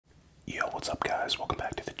Yo, what's up guys? Welcome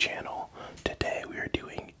back to the channel. Today we are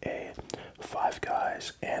doing a Five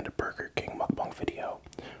Guys and a Burger King mukbang video.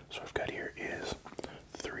 So I've got here is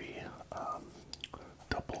three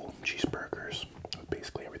double cheeseburgers with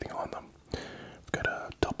basically everything on them. I've got a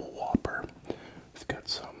double Whopper. I've got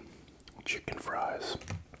some chicken fries,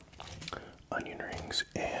 onion rings,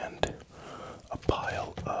 and a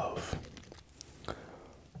pile of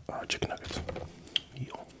chicken nuggets.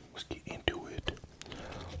 Yo, let's get into it.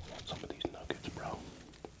 Want some of these nuggets, bro.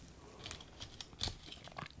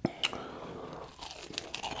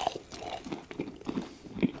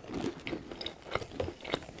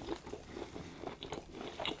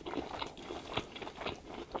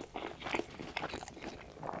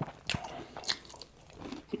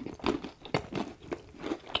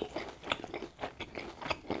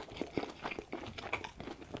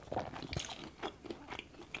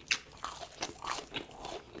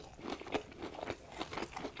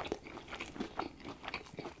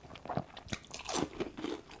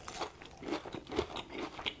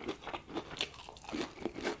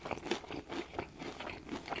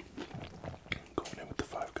 Going in with the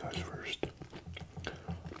Five Guys first.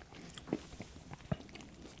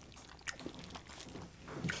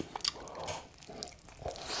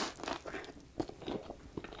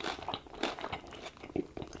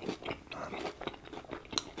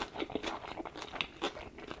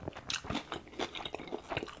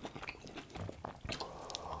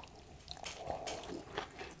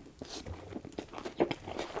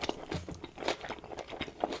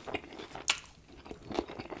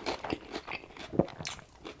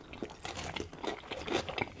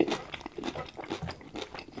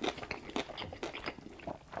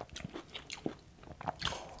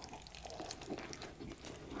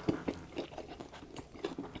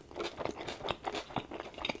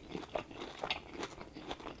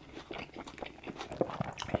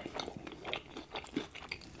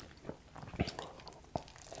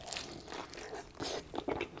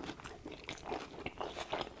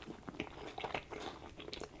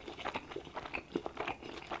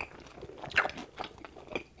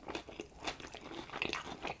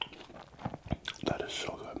 That is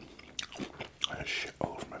so good. I had shit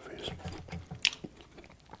all over my face.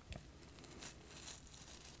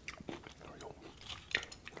 There we go.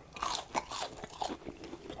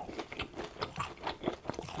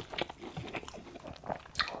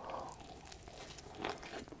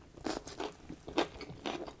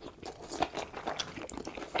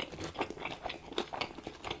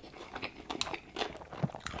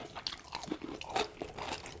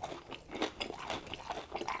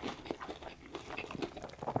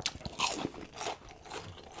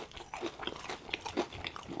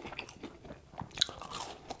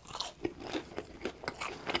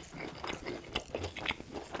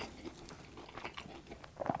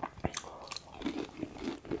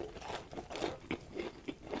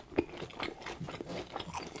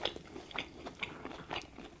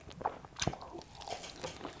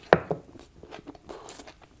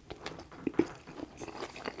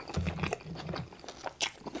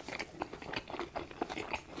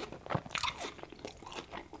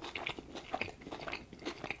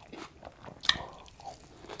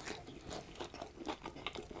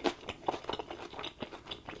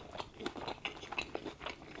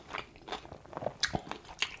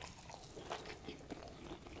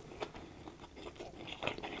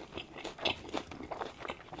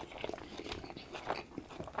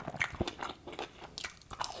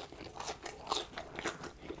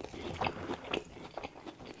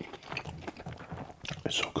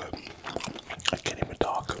 It's so good. I can't even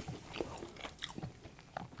talk.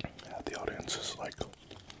 Yeah, the audience is like,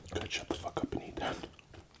 good, shut the fuck up and eat that.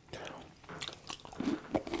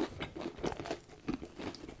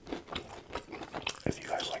 If you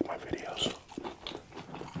guys like my videos,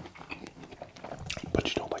 but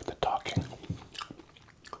you don't like the talking,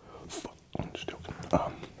 I'm just joking.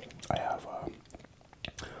 I have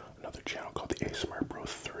another channel called the ASMR Bro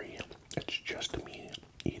 3. It's just me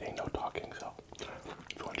eating, no talking, so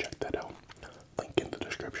if you want to check that out, link in the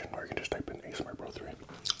description, or you can just type in ASMR Bro 3.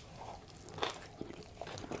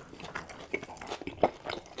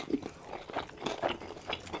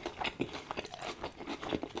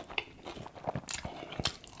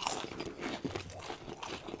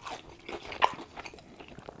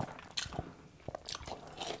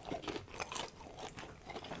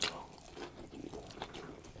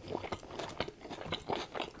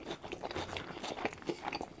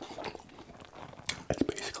 It's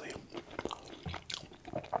basically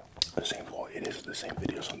the same. Well, it is the same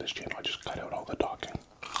videos on this channel. I just cut out all the talking.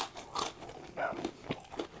 Man,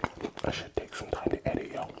 I should take some time to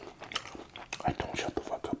edit, yo. I don't shut the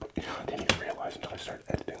fuck up.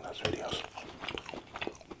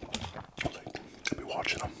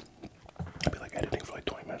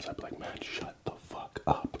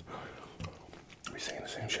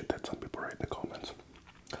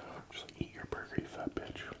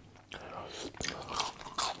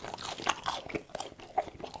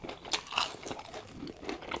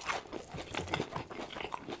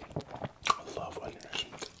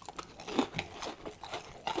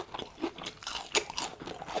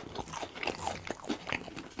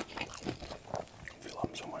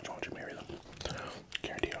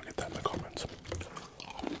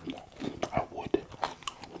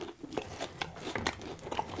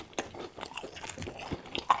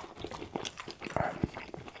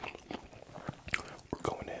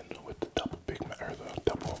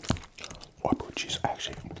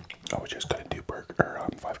 I was just gonna do burger or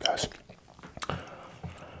Five Guys,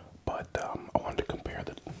 but I wanted to compare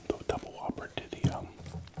the double Whopper to the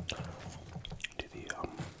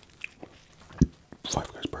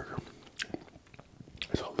Five Guys burger.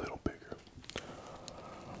 It's a little bigger.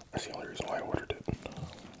 That's the only reason why I ordered it.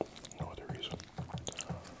 No other reason.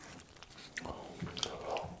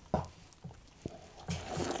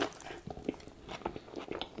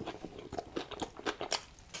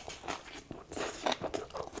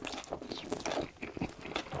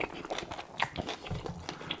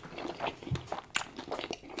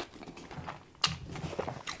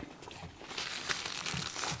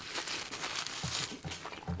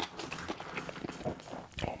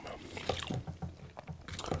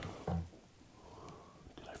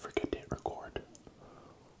 Did I forget to hit record?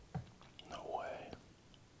 No way.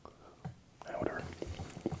 Whatever.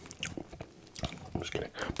 I'm just kidding.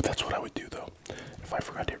 But that's what I would do though. If I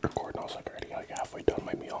forgot to hit record and I was like already like halfway done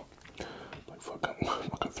my meal, like fucking, I'm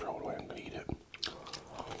not gonna throw it away, I'm gonna eat it.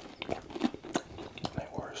 And I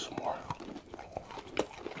order some more.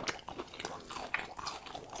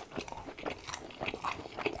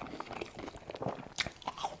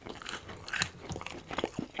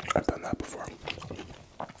 I've done that before.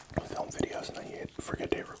 Film videos and then you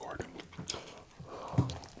forget to hit record.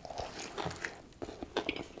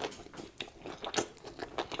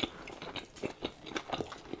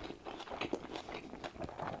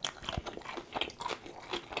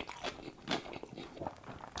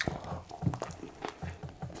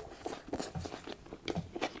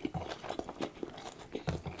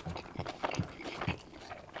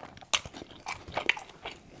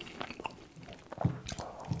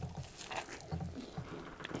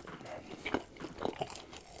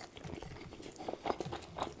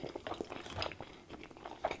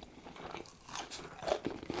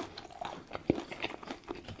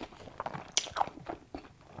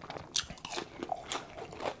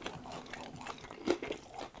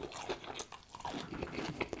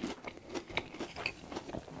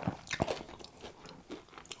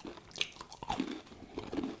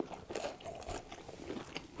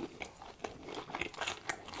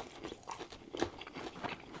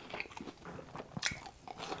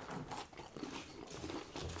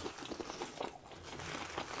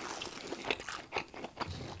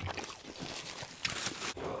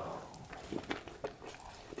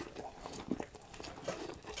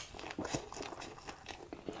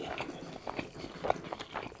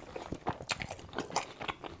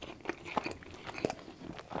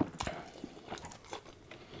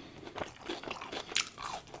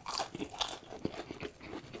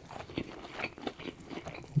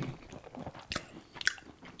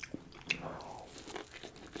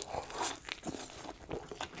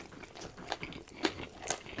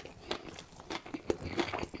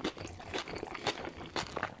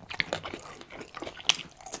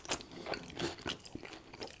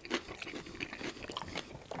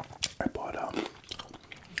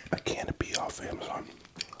 Off Amazon.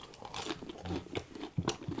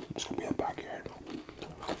 It's gonna be in the backyard.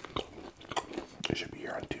 It should be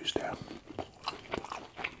here on Tuesday.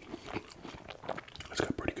 It's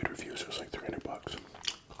got pretty good reviews. It was like $300. So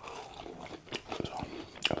I thought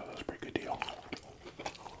that was a pretty good deal.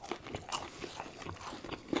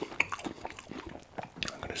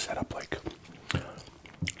 I'm gonna set up like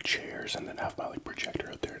chairs and then have my like projector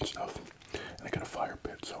out there and stuff. And I got a fire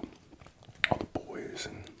pit, so all the boys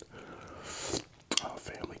and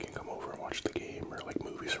family can come over and watch the game or like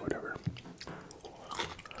movies or whatever.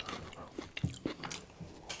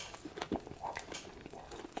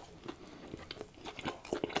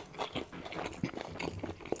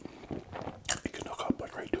 You can hook up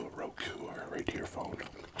like right to a Roku or right to your phone.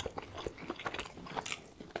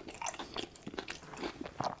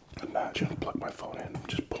 Imagine, plug my phone in,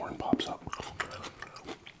 just porn pops up.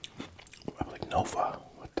 I'm like, Nova,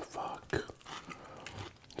 what the fuck?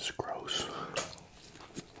 It's gross.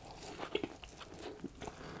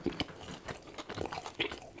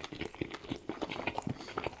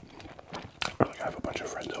 Or like I have a bunch of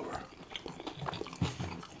friends over.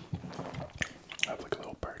 I have like a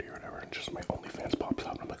little party or whatever and just my OnlyFans pops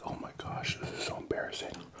up and I'm like, oh my gosh, this is so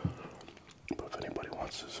embarrassing. But if anybody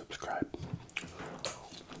wants to subscribe,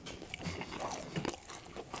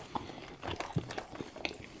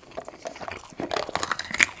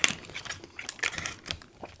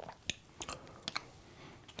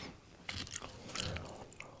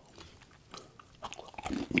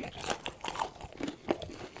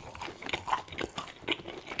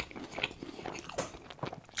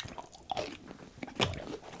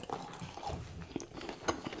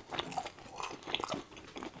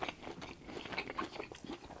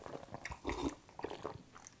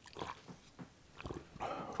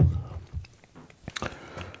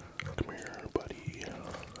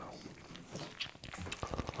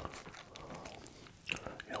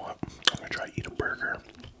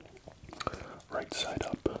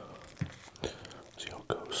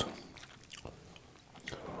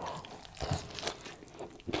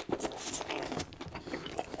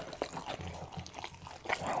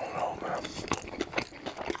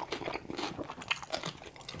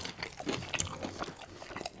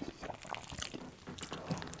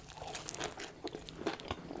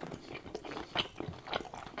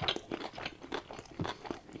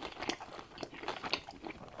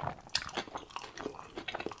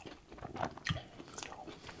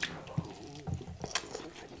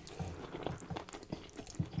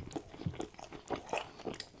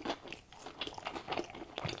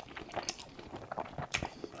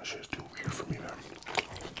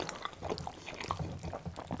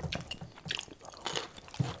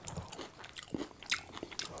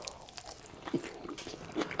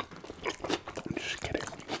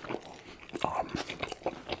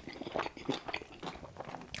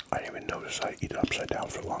 because I eat it upside down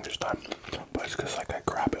for the longest time. But it's because like I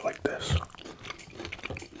grab it like this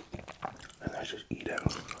and I just eat it.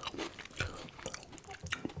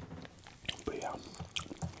 But yeah,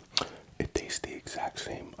 it tastes the exact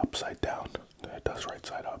same upside down that it does right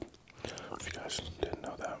side up. If you guys didn't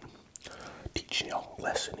know that, teaching you a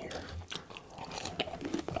lesson here.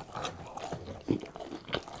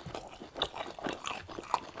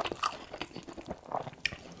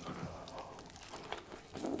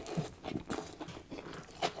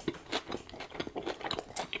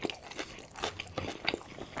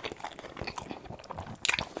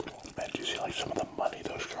 Man, do you see like some of the money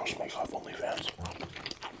those girls make off OnlyFans?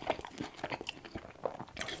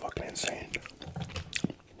 It's fucking insane.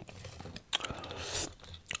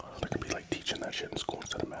 They could be like teaching that shit in school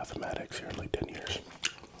instead of mathematics here in like 10 years.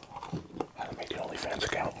 How to make an OnlyFans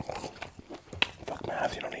account. Fuck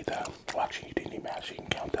math, you don't need that. Well, actually, you do need math so you can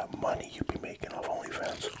count that money you'd be making off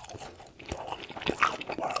OnlyFans.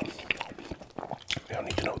 Wow. You don't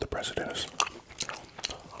need to know who the president is.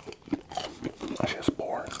 That's just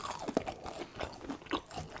boring.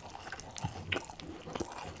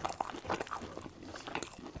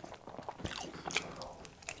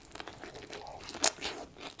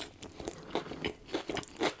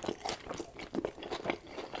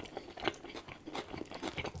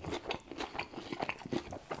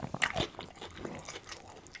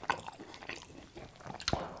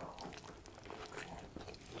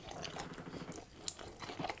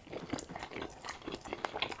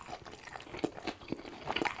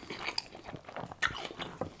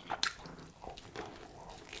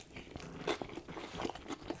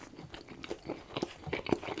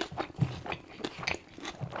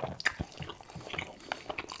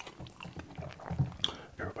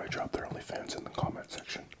 Everybody drop their OnlyFans in the comment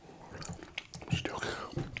section. I'm just joking.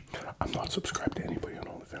 I'm not subscribed to anybody on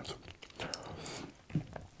OnlyFans.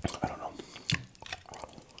 I don't know.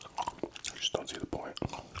 I just don't see the point.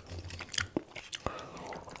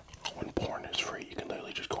 When porn is free, you can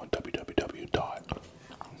literally just go on www.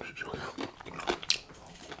 I'm just joking.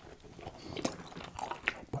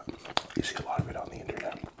 But you see a lot of it on the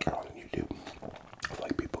internet or on YouTube of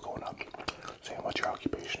like people going up saying what's your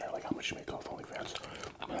occupation or like how much you make off OnlyFans.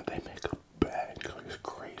 Man, they make a bag. It's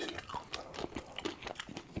crazy.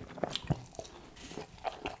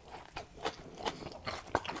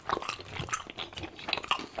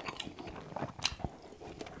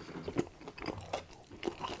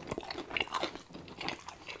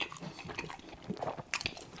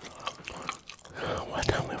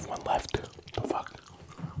 What? I only have one left. The fuck?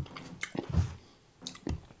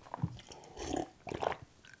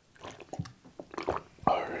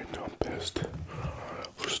 Alright, I'm pissed.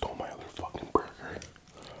 Who stole my other fucking burger?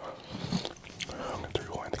 I'm going to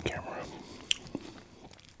rewind the camera.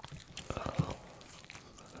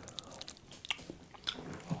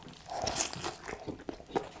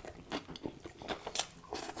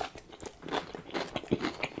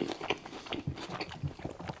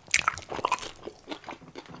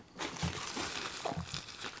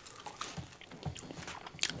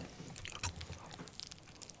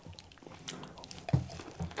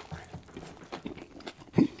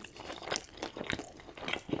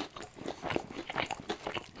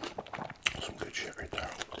 Some good shit right there.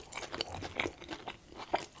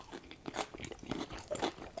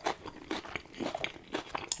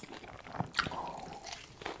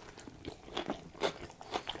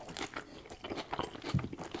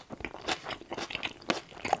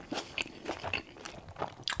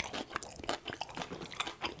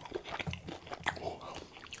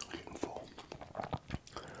 Getting full.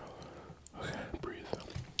 Okay, breathe.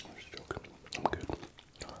 I'm just joking. I'm good.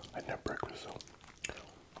 I didn't have breakfast though.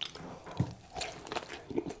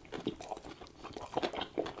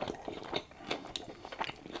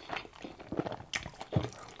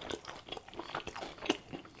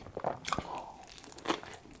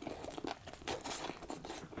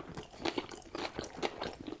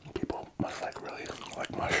 People must like really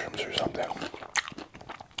like mushrooms or something.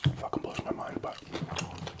 Fucking blows my mind, but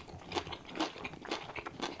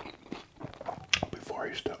before I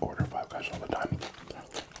used to order Five Guys all the time,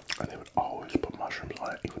 and they would always put mushrooms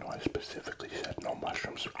on it, even though I specifically said no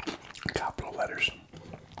mushrooms, capital letters.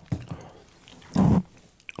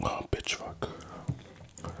 Oh, bitch fuck.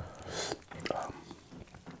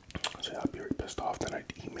 So yeah, I'd be really pissed off. Then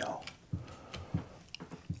I'd email,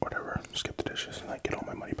 whatever, skip the dishes, and I'd get all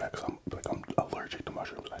my money back. Cause I'm allergic to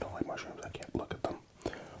mushrooms. I don't like mushrooms. I can't look at them.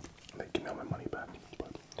 And they'd give me all my money back.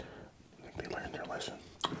 But I think they learned their lesson.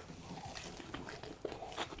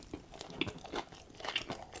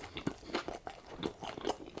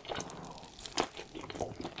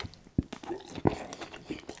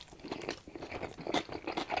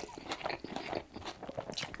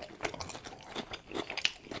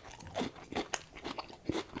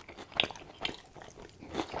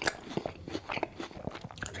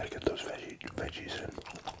 veggies in.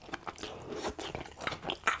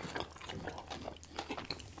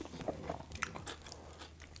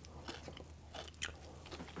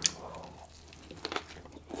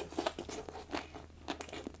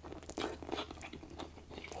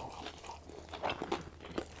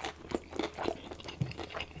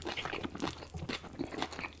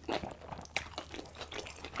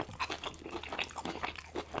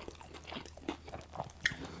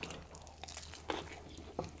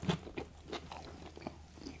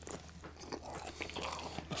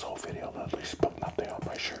 This whole video literally spilled nothing on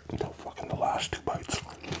my shirt until fucking the last 2 bites.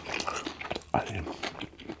 I didn't.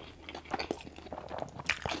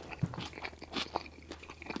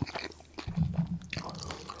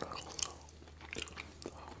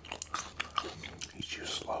 You chew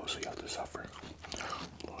slow, so you have to suffer.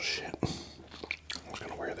 Oh shit.